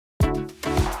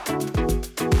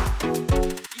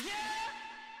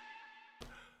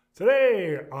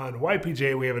Today on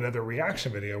YPJ, we have another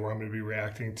reaction video where I'm going to be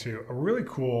reacting to a really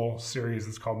cool series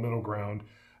that's called Middle Ground.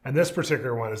 And this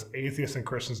particular one is Atheists and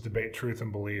Christians Debate Truth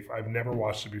and Belief. I've never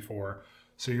watched it before,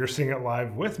 so you're seeing it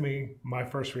live with me, my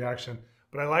first reaction.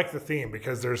 But I like the theme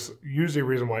because there's usually a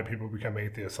reason why people become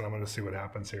atheists, and I'm going to see what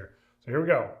happens here. So here we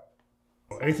go.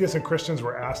 Atheists and Christians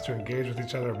were asked to engage with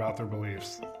each other about their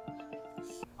beliefs.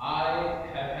 I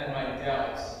have had my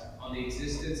doubts on the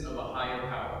existence of a higher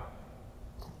power.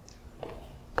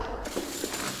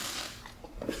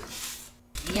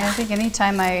 Yeah, I think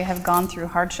anytime I have gone through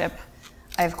hardship,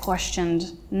 I've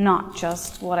questioned not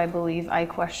just what I believe. I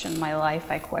question my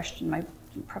life, I question my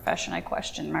profession, I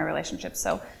question my relationships.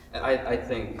 So I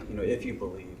think, if you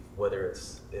believe, whether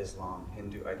it's Islam,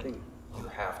 Hindu, I think you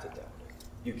have to doubt it.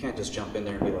 You can't just jump in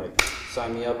there and be like,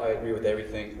 sign me up, I agree with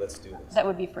everything, let's do this. That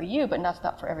would be for you, but that's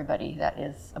not for everybody that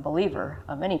is a believer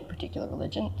of any particular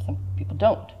religion. Some people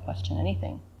don't question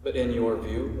anything. But in your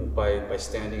view, by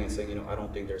standing and saying, I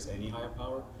don't think there's any higher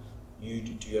power, do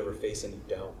you ever face any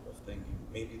doubt of thinking,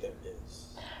 maybe there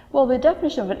is? Well, the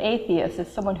definition of an atheist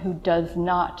is someone who does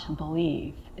not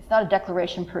believe. It's not a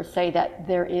declaration per se that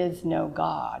there is no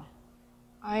God.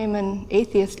 I am an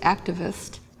atheist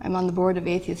activist. I'm on the board of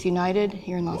Atheists United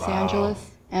here in Los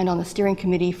Angeles and on the steering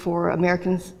committee for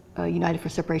Americans United for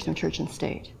Separation of Church and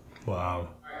State. Wow. All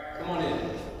right, come on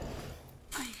in.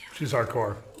 She's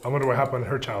hardcore. I wonder what happened in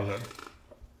her childhood.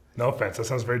 No offense, that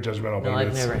sounds very judgmental. No,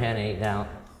 I've never had any doubt,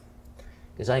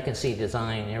 because I can see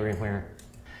design everywhere.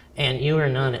 And you are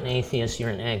not an atheist, you're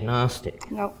an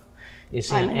agnostic. Nope. You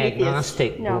see, an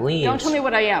agnostic believes. Don't tell me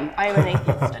what I am. I am an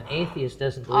atheist. An atheist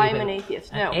doesn't believe I'm an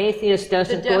atheist, no. An atheist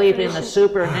doesn't believe in the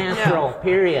supernatural,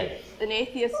 period. An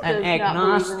atheist does An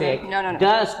agnostic not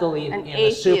does believe in the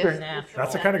supernatural.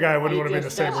 That's the kind of guy I wouldn't want to be in the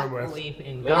same room with. Believe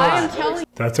in God. I am telling you.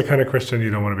 That's the kind of Christian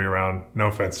you don't want to be around. No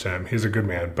offense to him. He's a good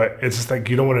man. But it's just like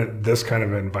you don't want this kind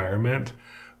of environment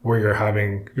where you're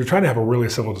trying to have a really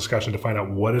civil discussion to find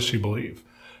out what does she believe.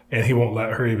 And he won't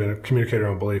let her even communicate her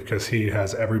own belief because he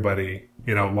has everybody,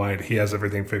 lined. He has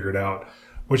everything figured out,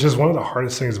 which is one of the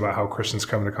hardest things about how Christians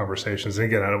come into conversations. And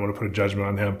again, I don't want to put a judgment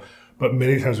on him, but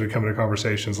many times we come into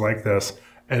conversations like this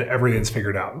and everything's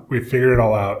figured out. We've figured it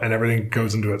all out and everything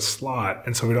goes into its slot.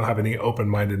 And so we don't have any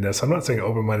open-mindedness. I'm not saying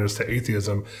open-mindedness to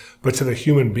atheism, but to the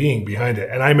human being behind it.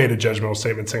 And I made a judgmental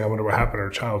statement saying, I wonder what happened in her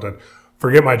childhood.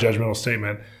 Forget my judgmental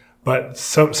statement. But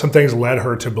some things led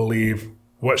her to believe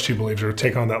what she believes or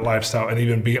take on that lifestyle and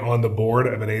even be on the board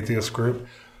of an atheist group.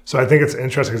 So I think it's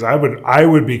interesting because I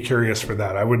would be curious for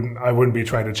that. I wouldn't be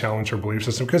trying to challenge her belief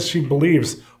system because she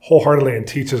believes wholeheartedly and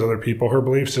teaches other people her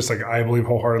beliefs, just like I believe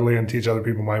wholeheartedly and teach other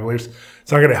people my beliefs.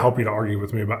 It's not going to help you to argue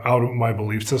with me about my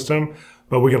belief system,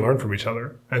 but we can learn from each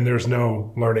other. And there's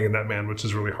no learning in that man, which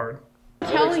is really hard.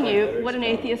 I'm telling you what an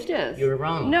atheist is. You were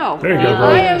wrong. No. There you go, bro.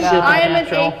 I am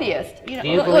an atheist. Do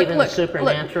you believe in the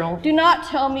supernatural? Do not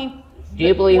tell me. Do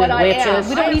you believe in witches?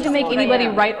 we don't need to make anybody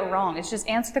right or wrong. It's just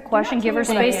answer the question, give her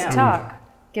space to talk.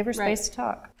 Give her space to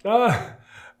talk.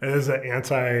 It is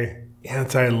an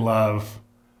anti-love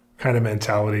kind of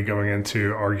mentality going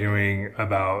into arguing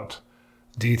about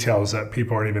details that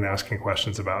people aren't even asking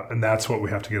questions about. And that's what we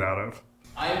have to get out of.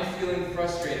 I am feeling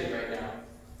frustrated right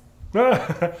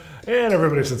now. And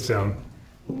everybody sits down.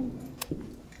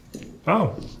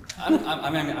 Oh.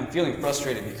 I'm feeling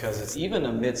frustrated because it's even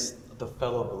amidst the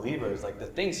fellow believers, like the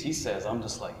things he says, I'm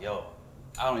just like, yo,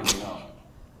 I don't even know.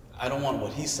 I don't want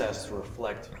what he says to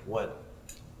reflect what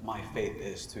my faith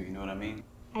is too, you know what I mean?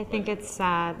 I think it's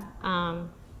sad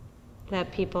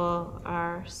that people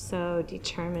are so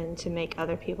determined to make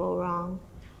other people wrong.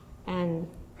 And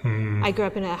I grew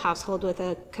up in a household with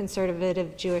a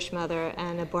conservative Jewish mother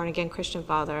and a born-again Christian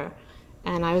father.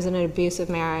 And I was in an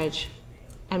abusive marriage,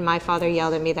 and my father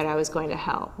yelled at me that I was going to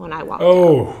hell when I walked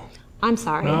out. I'm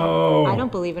sorry. No. I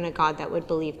don't believe in a God that would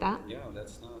believe that. Yeah,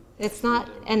 that's not. It's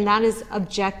not, and that is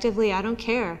objectively, I don't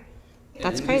care.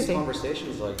 That's crazy. These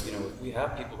conversations, like, if we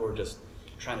have people who are just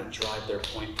trying to drive their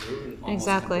point through and almost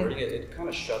Exactly. converting it, it kind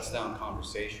of shuts down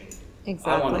conversation.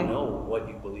 Exactly. I want to know what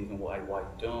you believe and why you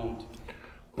don't.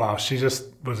 Wow, she just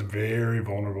was very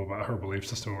vulnerable about her belief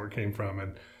system, where it came from.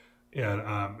 And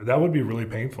that would be really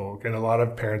painful. And a lot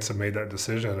of parents have made that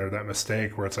decision or that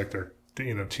mistake where it's like their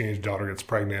teenage daughter gets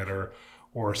pregnant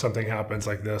or something happens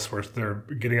like this where they're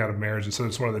getting out of marriage. And so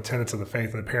it's one of the tenets of the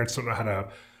faith and the parents don't know how to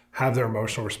have their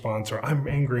emotional response or I'm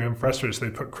angry, I'm frustrated. So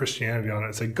they put Christianity on it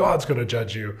and say, God's going to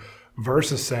judge you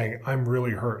versus saying, I'm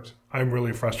really hurt. I'm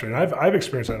really frustrated. I've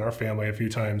experienced that in our family a few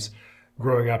times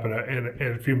growing up in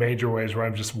a few major ways where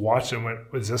I've just watched it and went,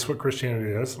 is this what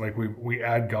Christianity is? Like we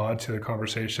add God to the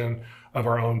conversation of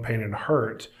our own pain and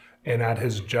hurt. and add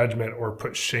his judgment or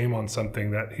put shame on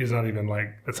something that he's not even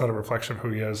like, it's not a reflection of who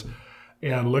he is.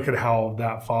 And look at how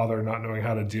that father, not knowing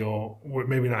how to deal with,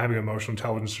 maybe not having emotional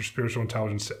intelligence or spiritual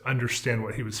intelligence to understand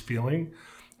what he was feeling.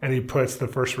 And he puts the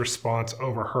first response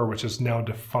over her, which is now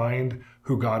defined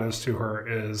who God is to her,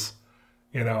 is,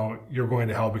 you know, you're going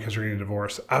to hell because you're getting a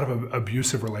divorce, out of an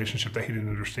abusive relationship that he didn't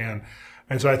understand.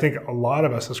 And so I think a lot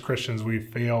of us as Christians, we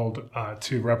failed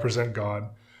to represent God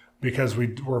because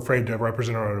we're afraid to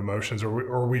represent our own emotions,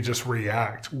 or we just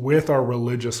react with our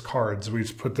religious cards. We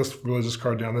just put this religious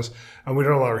card down this, and we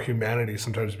don't allow our humanity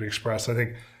sometimes to be expressed. I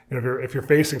think, you know, if you're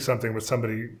facing something with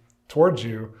somebody towards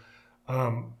you,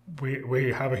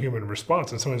 we have a human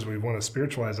response, and sometimes we want to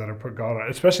spiritualize that or put God on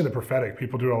it. Especially in the prophetic,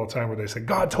 people do it all the time where they say,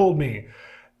 God told me,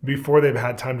 before they've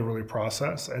had time to really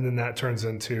process, and then that turns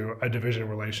into a division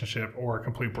relationship or a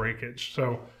complete breakage.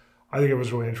 So I think it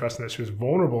was really interesting that she was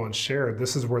vulnerable and shared.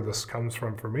 This is where this comes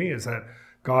from for me, is that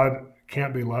God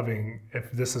can't be loving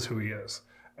if this is who he is.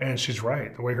 And she's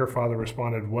right. The way her father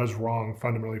responded was wrong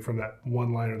fundamentally from that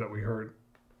one-liner that we heard.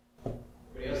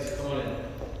 Everybody else, come on in.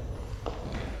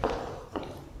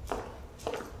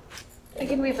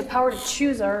 Again, we have the power to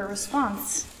choose our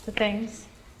response to things.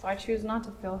 So I choose not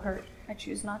to feel hurt. I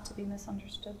choose not to be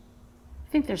misunderstood.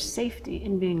 I think there's safety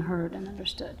in being heard and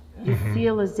understood. You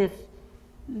feel as if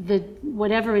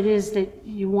whatever it is that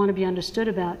you want to be understood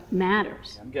about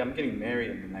matters. I'm getting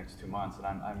married in the next 2 months, and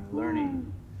I'm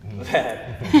learning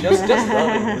that just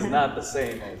loving is not the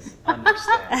same as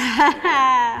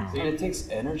understanding. And it takes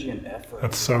energy and effort.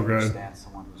 That's so to good. Understand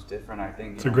someone who's different. I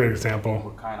think It's a great example.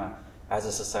 We're kind of, as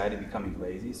a society, becoming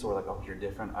lazy. So we're like, oh, you're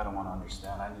different. I don't want to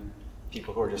understand. I need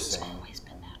people who are just saying. It's always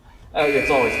been that way.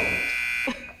 It's always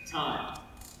been. Time.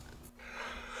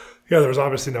 Yeah, there was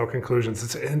obviously no conclusions.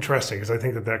 It's interesting because I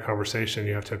think that conversation,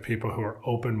 you have to have people who are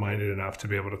open-minded enough to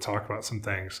be able to talk about some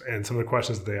things. And some of the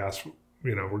questions that they asked,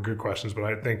 you know, were good questions. But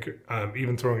I think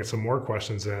even throwing some more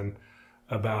questions in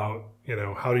about, you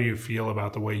know, how do you feel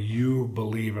about the way you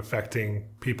believe affecting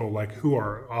people like who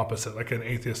are opposite, like an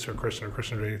atheist to a Christian or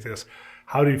Christian to an atheist?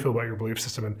 How do you feel about your belief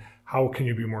system, and how can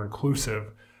you be more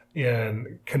inclusive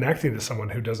in connecting to someone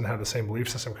who doesn't have the same belief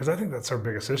system? Because I think that's our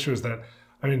biggest issue, is that,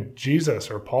 I mean, Jesus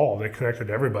or Paul, they connected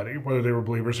to everybody, whether they were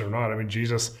believers or not. I mean,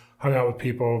 Jesus hung out with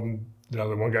people, and, you know,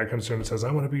 the one guy comes to him and says,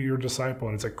 I want to be your disciple.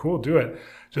 And it's like, cool, do it.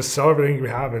 Just sell everything you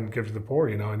have and give to the poor,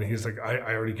 you know. And he's like,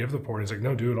 I already give to the poor. And he's like,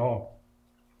 no, do it all.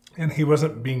 And he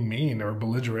wasn't being mean or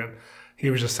belligerent. He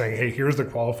was just saying, hey, here's the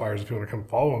qualifiers. If you want to come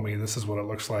follow me, this is what it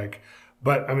looks like.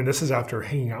 But I mean, this is after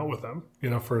hanging out with them, you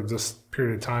know, for this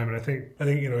period of time. And I think,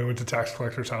 you know, he went to tax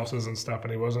collectors' houses and stuff,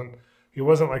 and he wasn't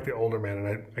like the older man.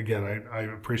 And I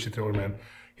appreciate the older man.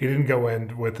 He didn't go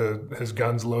in with his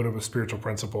guns loaded with spiritual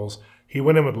principles. He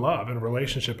went in with love and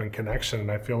relationship and connection. And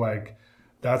I feel like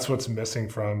that's what's missing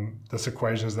from this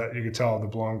equation, is that you could tell the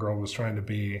blonde girl was trying to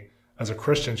be, as a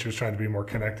Christian, she was trying to be more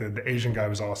connected. The Asian guy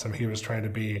was awesome. He was trying to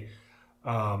be,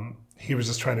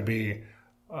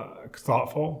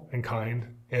 thoughtful and kind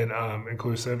and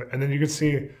inclusive. And then you could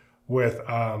see with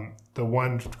the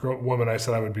one woman I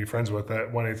said I would be friends with,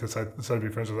 that one atheist I said I'd be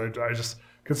friends with, I just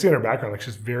could see in her background, like,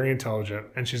 she's very intelligent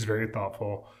and she's very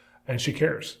thoughtful and she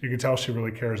cares. You can tell she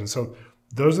really cares. And so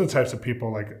those are the types of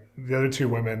people, like the other two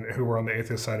women who were on the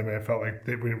atheist side of me, I felt like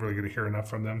we didn't really get to hear enough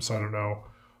from them. So I don't know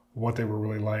what they were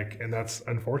really like. And that's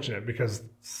unfortunate, because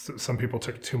some people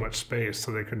took too much space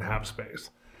so they couldn't have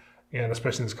space. And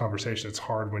especially in this conversation, it's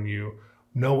hard when you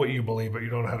know what you believe, but you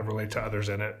don't know how to relate to others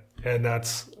in it. And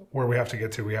that's where we have to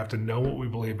get to. We have to know what we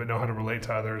believe, but know how to relate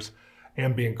to others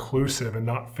and be inclusive and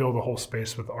not fill the whole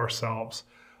space with ourselves,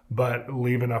 but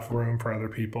leave enough room for other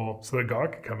people so that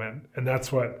God can come in. And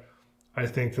that's what I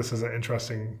think this is an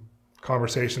interesting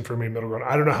conversation for me, middle ground.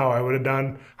 I don't know how I would have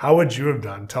done. How would you have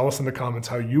done? Tell us in the comments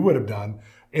how you would have done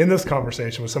in this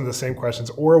conversation with some of the same questions,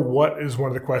 or what is one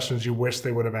of the questions you wish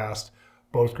they would have asked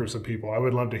both groups of people. I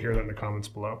would love to hear that in the comments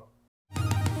below.